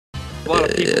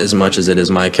as much as it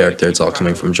is my character, it's all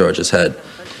coming from George's head.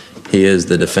 He is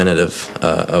the definitive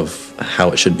of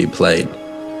how it should be played,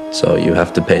 so you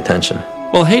have to pay attention.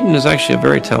 Well, Hayden is actually a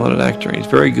very talented actor. He's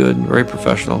very good, very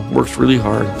professional, works really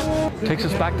hard. Takes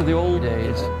us back to the old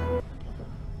days.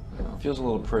 Feels a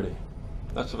little pretty.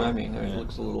 That's what I mean. It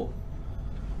looks a little...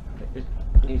 It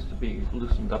needs to be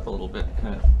loosened up a little bit,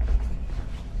 kind of.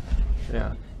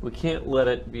 Yeah. We can't let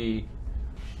it be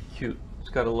cute. It's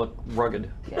got to look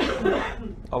rugged.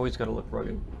 Always got to look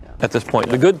rugged. At this point,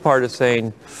 the good part is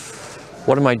saying,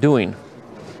 what am I doing?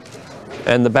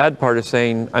 And the bad part is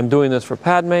saying, I'm doing this for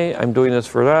Padme, I'm doing this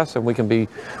for us, and it'll be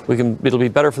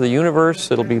better for the universe,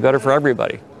 it'll be better for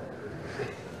everybody.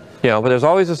 You know, but there's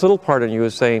always this little part in you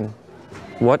is saying,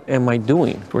 what am I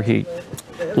doing? Where he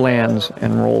lands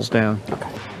and rolls down.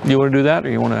 Do you want to do that, or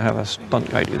you want to have a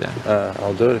stunt guy do that?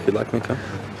 I'll do it if you'd like me to.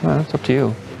 Well, that's up to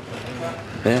you.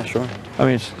 Yeah, sure. I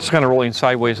mean, it's kind of rolling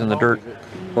sideways in the dirt.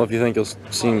 Well, if you think you'll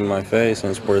see my face and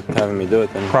it's worth having me do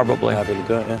it, then probably. I'm happy to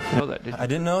do it, yeah. You know that, did you? I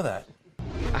didn't know that.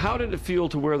 How did it feel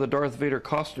to wear the Darth Vader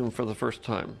costume for the first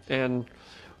time? And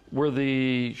were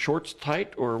the shorts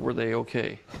tight, or were they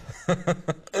okay?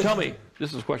 Tell me.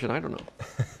 This is a question I don't know.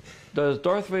 Does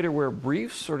Darth Vader wear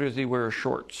briefs, or does he wear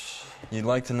shorts? You'd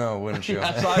like to know, wouldn't you?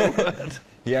 Yes, I would.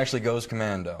 He actually goes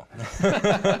commando.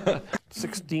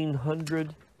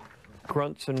 1,600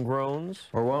 grunts and groans.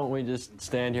 Or why don't we just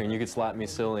stand here and you can slap me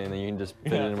silly and then you can just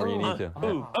fit it in where you need to.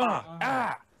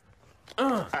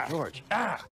 Ooh, George,